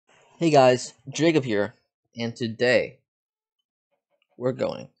Hey guys, Jacob here, and today we're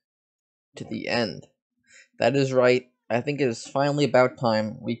going to the end. That is right, I think it is finally about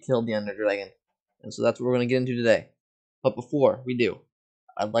time we killed the Ender Dragon, and so that's what we're going to get into today. But before we do,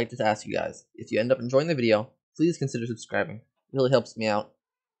 I'd like to ask you guys, if you end up enjoying the video, please consider subscribing. It really helps me out,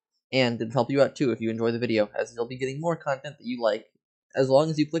 and it'll help you out too if you enjoy the video, as you'll be getting more content that you like, as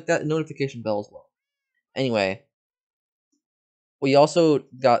long as you click that notification bell as well. Anyway, we also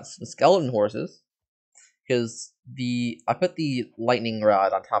got some skeleton horses, because I put the lightning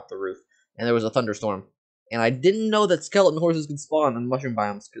rod on top of the roof, and there was a thunderstorm, and I didn't know that skeleton horses could spawn in mushroom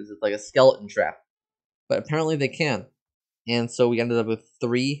biomes because it's like a skeleton trap, but apparently they can, and so we ended up with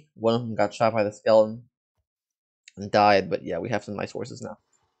 3. One of them got shot by the skeleton and died, but yeah, we have some nice horses now.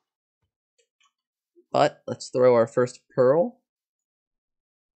 But let's throw our first pearl.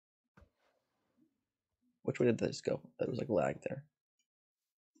 Which way did this go? That was like lag there.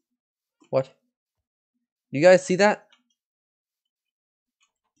 What? You guys see that?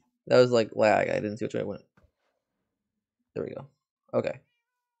 That was like lag. I didn't see which way it went. There we go. Okay.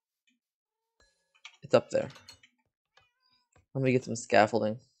 It's up there. Let me get some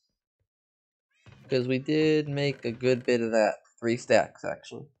scaffolding, because we did make a good bit of that. 3 stacks,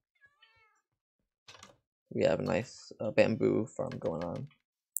 actually. We have a nice bamboo farm going on.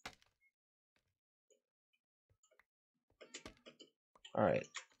 Alright.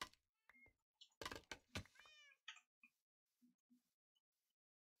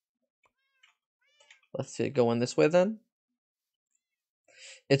 Let's get going this way then.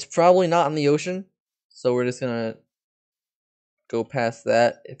 It's probably not in the ocean, so we're just gonna go past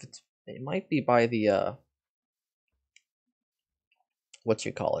that. It might be by the what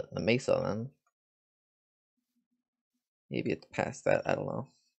you call it, the mesa then. Maybe it's past that, I don't know.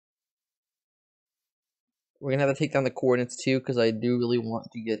 We're gonna have to take down the coordinates too, because I do really want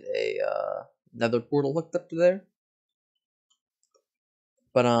to get a nether portal hooked up to there.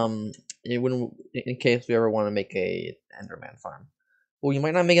 But in case we ever want to make a Enderman farm. Well, we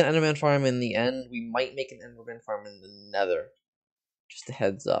might not make an Enderman farm in the end. We might make an Enderman farm in the Nether. Just a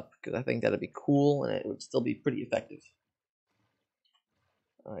heads up, because I think that'd be cool, and it would still be pretty effective.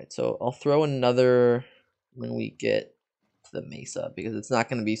 Alright, so I'll throw another when we get to the mesa, because it's not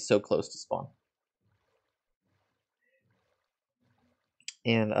going to be so close to spawn.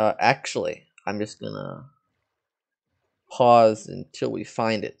 And actually, I'm just going to pause until we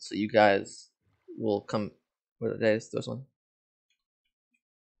find it, so you guys will come. What did I just throw this one?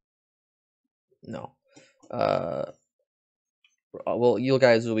 No. Well, you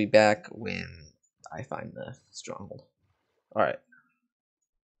guys will be back when I find the stronghold. Alright.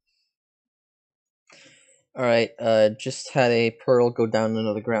 Alright, just had a pearl go down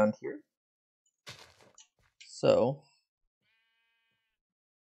into the ground here. So,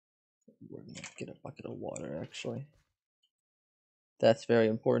 we're gonna get a bucket of water, actually. That's very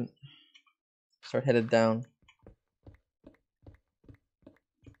important. Start headed down.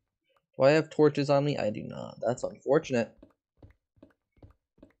 Do I have torches on me? I do not. That's unfortunate.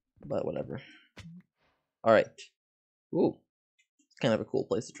 But whatever. Alright. Ooh. It's kind of a cool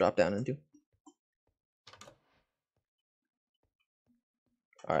place to drop down into.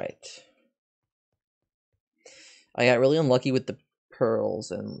 Alright. I got really unlucky with the pearls,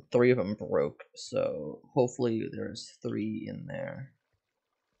 and 3 of them broke. So hopefully there's 3 in there.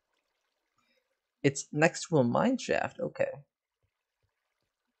 It's next to a mine shaft. Okay.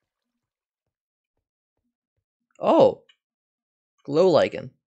 Oh! Glow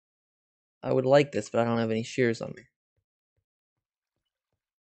lichen. I would like this, but I don't have any shears on me.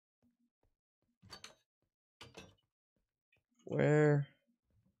 Where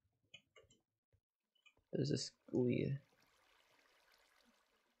does this lead?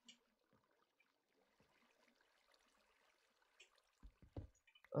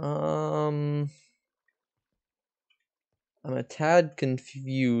 I'm a tad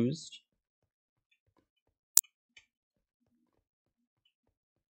confused.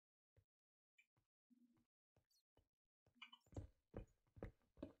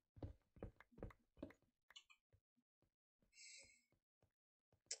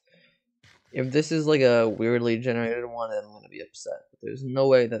 If this is like a weirdly generated one, then I'm gonna be upset. But there's no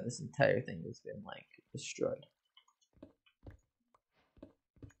way that this entire thing has been like destroyed.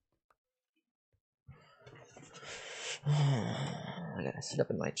 I gotta sit up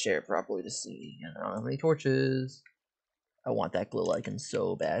in my chair properly to see. I don't have any torches. I want that glow lichen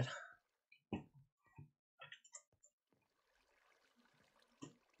so bad.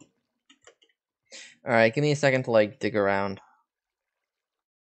 Alright, give me a second to like dig around.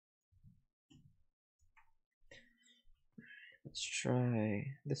 Let's try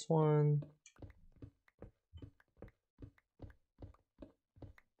this one.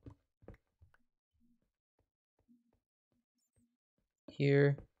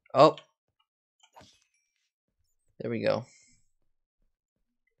 Here. Oh. There we go.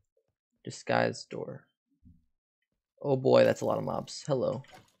 Disguise door. Oh boy, that's a lot of mobs. Hello.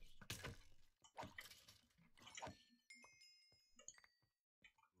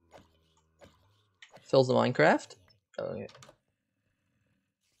 Fills the Minecraft? Oh yeah.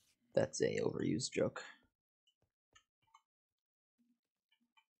 That's a overused joke.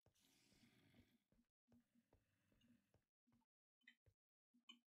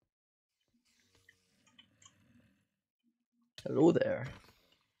 Hello there.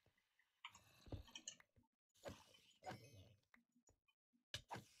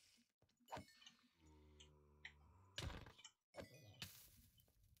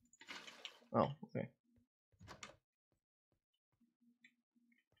 Oh, okay.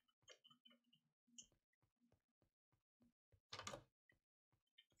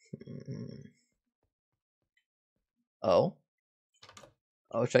 Oh.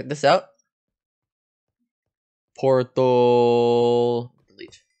 Oh, check this out. Portal.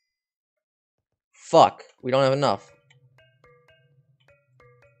 Delete. Fuck. We don't have enough.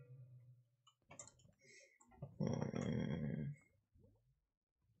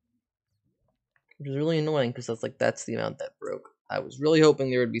 Which is really annoying because that's the amount that broke. I was really hoping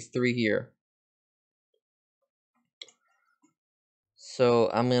there would be 3 here.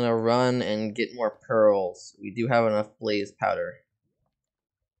 So I'm gonna run and get more pearls. We do have enough blaze powder.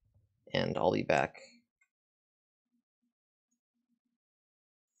 And I'll be back.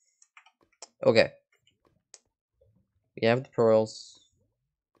 Okay. We have the pearls.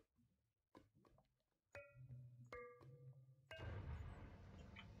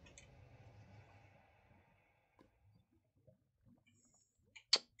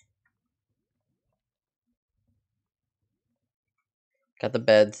 Got the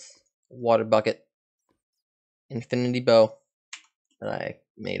beds. Water bucket. Infinity bow that I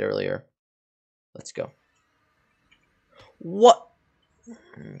made earlier. Let's go. What?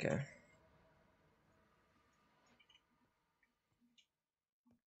 Okay.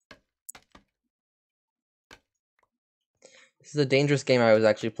 This is a dangerous game I was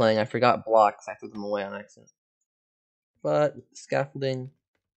actually playing. I forgot blocks. I threw them away on accident. But with the scaffolding,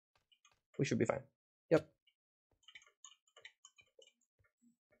 we should be fine. Yep.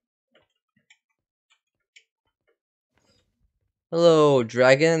 Hello,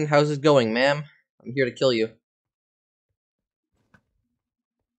 dragon. How's it going, ma'am? I'm here to kill you.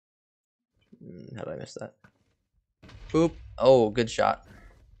 How did I miss that? Boop. Oh, good shot.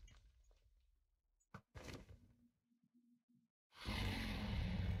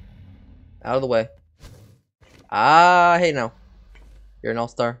 Out of the way. Ah, hey now. You're an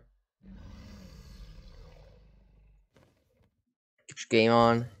all-star. Get your game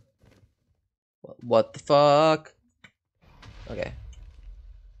on. What the fuck? Okay.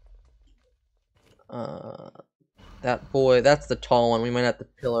 That boy, that's the tall one. We might have to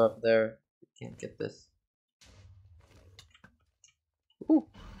pillar up there. Can't get this. Ooh.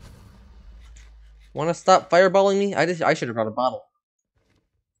 Wanna stop fireballing me? I should have brought a bottle.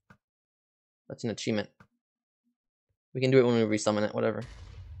 That's an achievement. We can do it when we resummon it, whatever.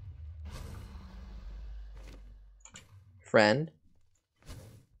 Friend.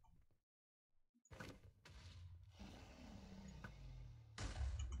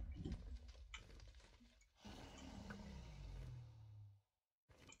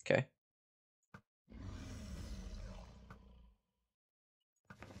 Okay.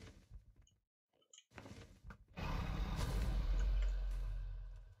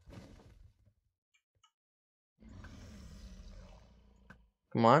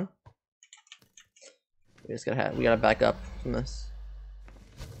 Come on. We gotta back up from this.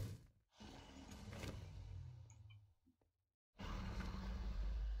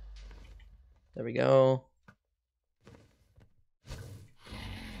 There we go.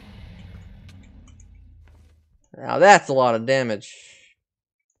 Now that's a lot of damage.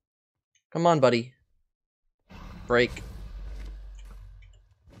 Come on, buddy. Break.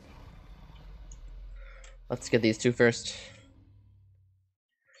 Let's get these two first.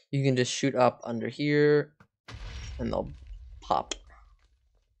 You can just shoot up under here, and they'll pop.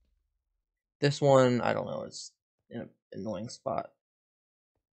 This one, I don't know, is in an annoying spot.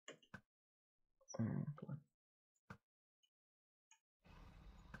 Come on.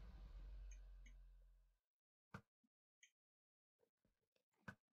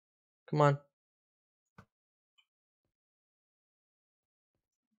 Come on.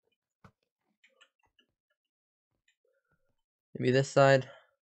 Maybe this side.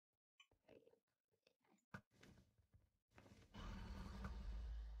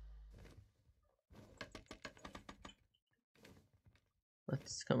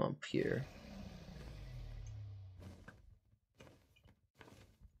 Let's come up here.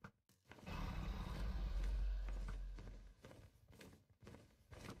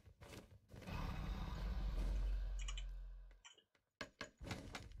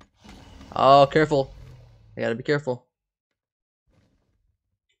 Oh, careful. I gotta be careful.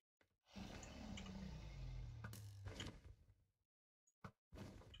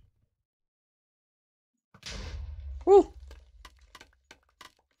 Woo!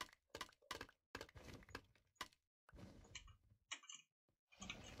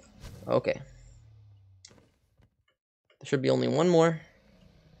 Okay. There should be only one more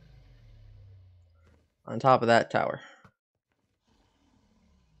on top of that tower.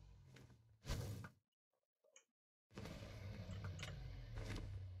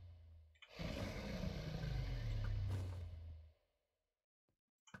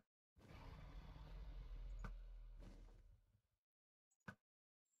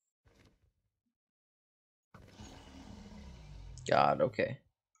 God, okay.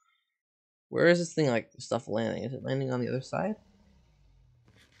 Where is this thing, like, stuff landing? Is it landing on the other side?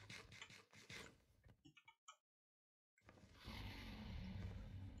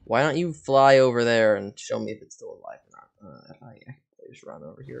 Why don't you fly over there and show me if it's still alive or not? I just run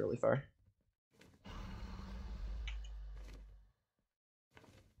over here really far.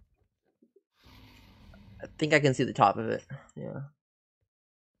 I think I can see the top of it. Yeah.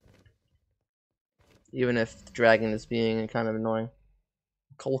 Even if the dragon is being kind of annoying.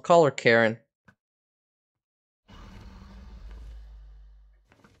 We'll call her Karen.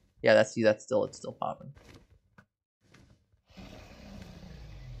 Yeah, it's still popping.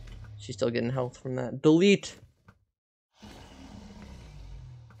 She's still getting health from that. Delete.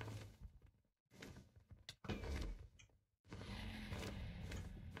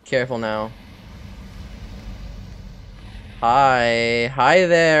 Careful now. Hi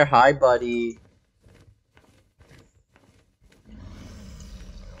there. Hi, buddy.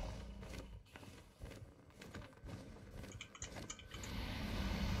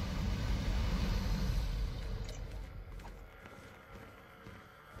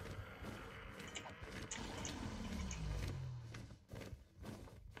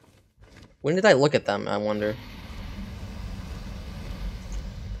 When did I look at them, I wonder?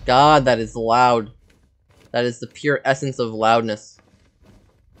 God, that is loud. That is the pure essence of loudness.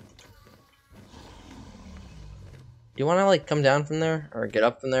 Do you want to, like, come down from there? Or get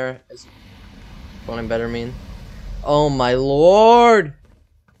up from there? Is what I better mean. Oh my lord!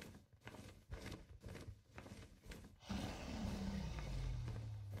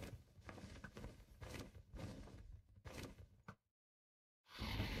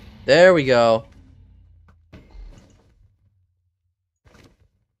 There we go.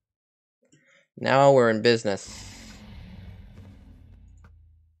 Now we're in business.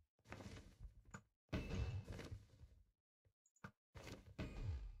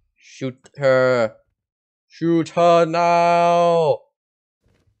 Shoot her. Shoot her now.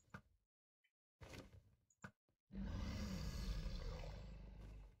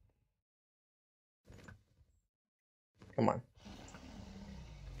 Come on.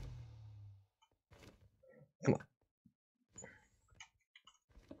 Come on.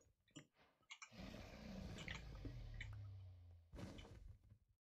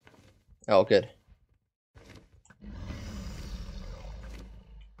 Oh, good.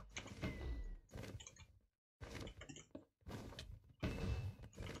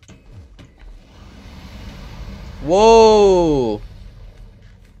 Whoa!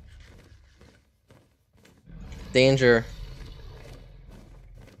 Danger.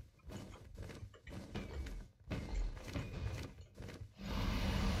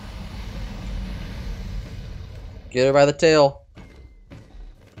 Get her by the tail.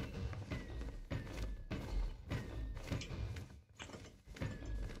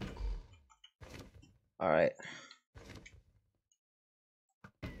 Alright.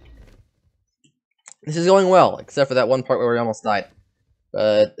 This is going well, except for that one part where we almost died.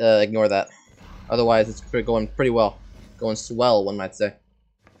 But ignore that. Otherwise, it's going pretty well. Going swell, one might say.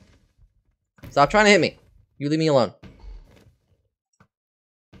 Stop trying to hit me. You leave me alone.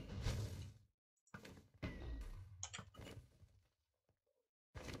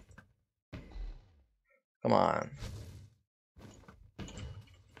 Come on.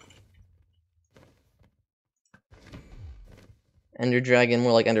 Ender Dragon,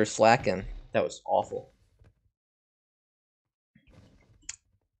 more like Ender Slacken. That was awful.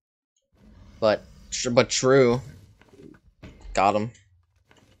 But true. Got him.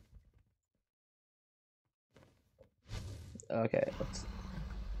 Okay, let's...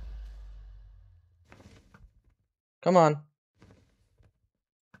 Come on.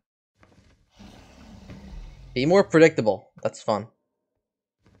 Be more predictable. That's fun.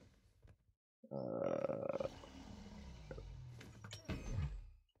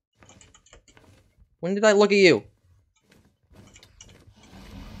 When did I look at you?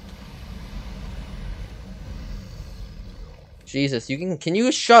 Jesus, can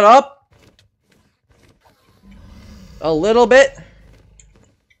you shut up? A little bit?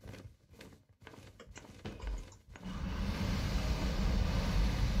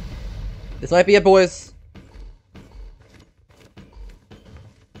 This might be it, boys.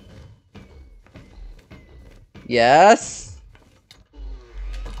 Yes.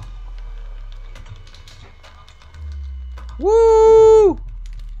 Woo!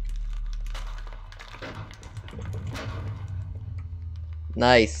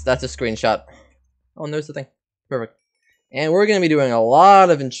 Nice. That's a screenshot. Oh, and there's the thing. Perfect. And we're going to be doing a lot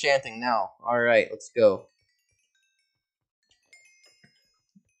of enchanting now. Alright, let's go.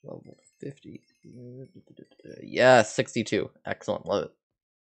 Level 50. Yeah, 62. Excellent. Love it.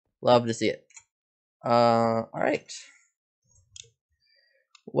 Love to see it. Alright.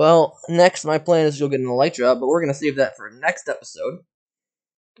 Well, next my plan is to go get an Elytra, but we're going to save that for next episode.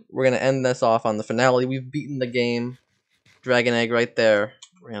 We're going to end this off on the finale. We've beaten the game. Dragon Egg right there.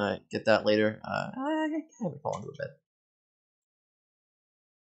 We're going to get that later. I haven't fallen into bed.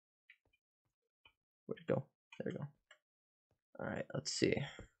 Where'd it go? There we go. Alright, let's see.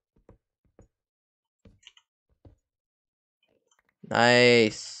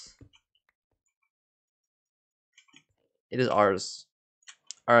 Nice. It is ours.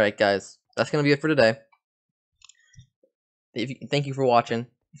 Alright, guys. That's going to be it for today. Thank you for watching.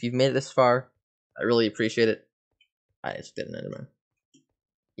 If you've made it this far, I really appreciate it. I just didn't know, man.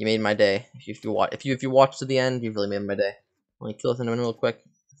 You made my day. If you watched to the end, you really made my day. Let me kill this Enderman real quick.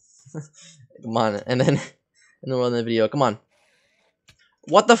 Come on, and then we'll end the video. Come on.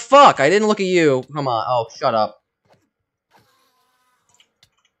 What the fuck? I didn't look at you. Come on. Oh, shut up.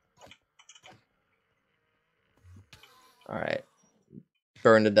 Alright.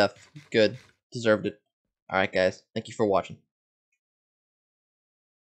 Burned to death. Good. Deserved it. Alright, guys. Thank you for watching.